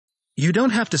You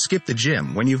don't have to skip the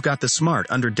gym when you've got the smart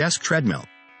Under-Desk Treadmill,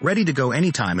 ready to go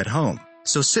anytime at home.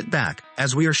 So sit back,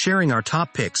 as we are sharing our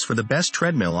top picks for the best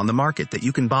treadmill on the market that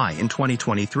you can buy in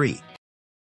 2023.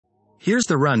 Here's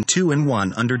the THERUN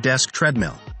 2-in-1 Under-Desk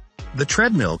Treadmill. The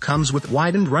treadmill comes with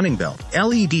widened running belt,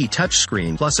 LED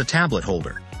touchscreen plus a tablet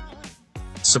holder.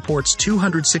 Supports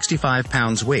 265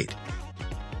 pounds weight.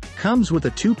 Comes with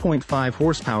a 2.5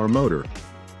 horsepower motor.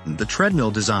 The treadmill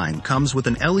design comes with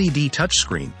an LED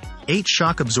touchscreen, 8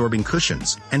 shock-absorbing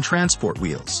cushions, and transport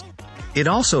wheels. It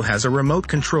also has a remote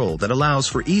control that allows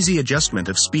for easy adjustment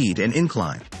of speed and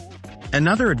incline.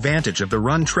 Another advantage of the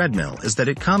THERUN treadmill is that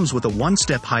it comes with a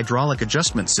one-step hydraulic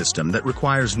adjustment system that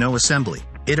requires no assembly.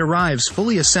 It arrives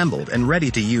fully assembled and ready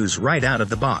to use right out of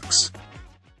the box.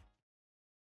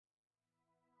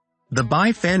 The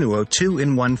BiFanuo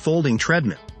 2-in-1 Folding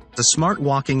Treadmill, the smart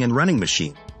walking and running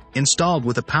machine, installed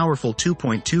with a powerful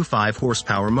 2.25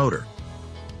 horsepower motor.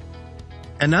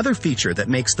 Another feature that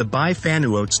makes the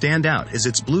BiFanuo stand out is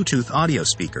its Bluetooth audio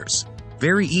speakers.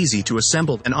 Very easy to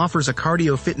assemble and offers a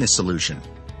cardio fitness solution.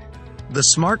 The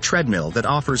smart treadmill that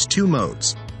offers 2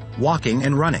 modes, walking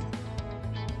and running.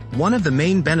 One of the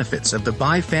main benefits of the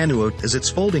BiFanuo is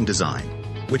its folding design,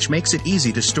 which makes it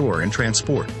easy to store and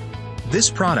transport.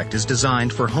 This product is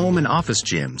designed for home and office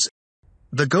gyms.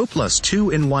 The Goplus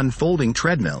 2-in-1 Folding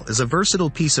Treadmill is a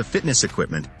versatile piece of fitness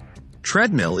equipment.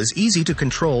 Treadmill is easy to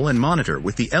control and monitor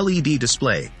with the LED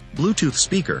display, Bluetooth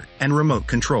speaker, and remote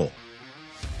control.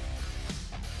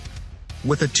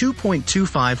 With a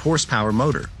 2.25 horsepower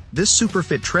motor, this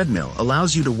superfit treadmill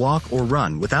allows you to walk or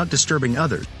run without disturbing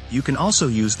others. You can also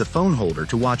use the phone holder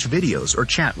to watch videos or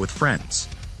chat with friends.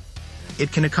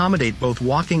 It can accommodate both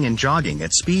walking and jogging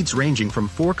at speeds ranging from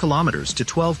 4 km to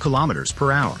 12 km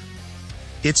per hour.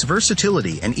 Its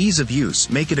versatility and ease of use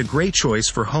make it a great choice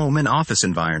for home and office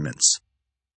environments.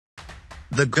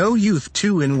 The GOYOUTH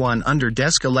 2-in-1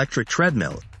 Under-Desk Electric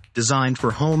Treadmill, designed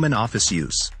for home and office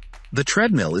use. The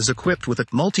treadmill is equipped with a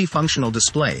multifunctional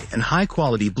display and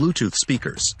high-quality Bluetooth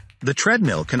speakers. The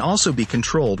treadmill can also be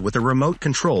controlled with a remote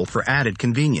control for added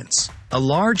convenience. A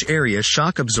large area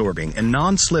shock-absorbing and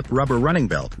non-slip rubber running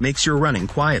belt makes your running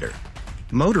quieter.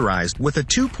 Motorized with a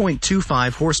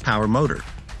 2.25 horsepower motor,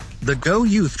 the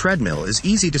GOYOUTH treadmill is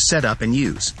easy to set up and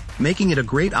use, making it a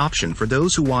great option for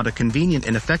those who want a convenient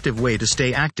and effective way to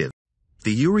stay active.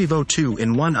 The UREVO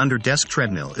 2-in-1 Under-Desk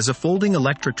Treadmill is a folding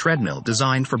electric treadmill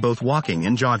designed for both walking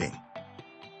and jogging.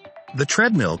 The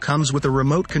treadmill comes with a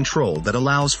remote control that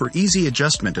allows for easy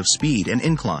adjustment of speed and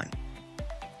incline.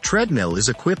 Treadmill is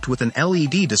equipped with an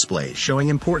LED display showing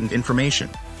important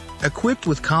information. Equipped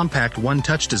with compact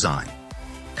one-touch design.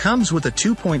 Comes with a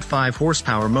 2.5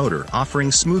 horsepower motor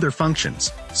offering smoother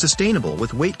functions, sustainable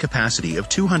with weight capacity of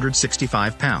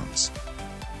 265 pounds.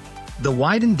 The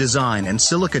widened design and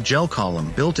silica gel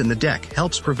column built in the deck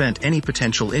helps prevent any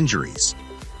potential injuries.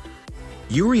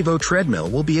 UREVO treadmill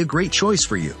will be a great choice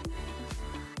for you.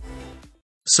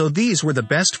 So these were the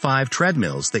best 5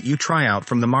 treadmills that you try out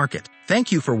from the market.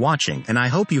 Thank you for watching, and I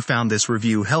hope you found this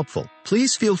review helpful.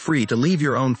 Please feel free to leave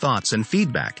your own thoughts and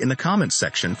feedback in the comments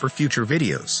section for future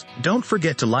videos. Don't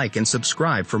forget to like and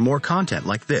subscribe for more content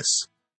like this.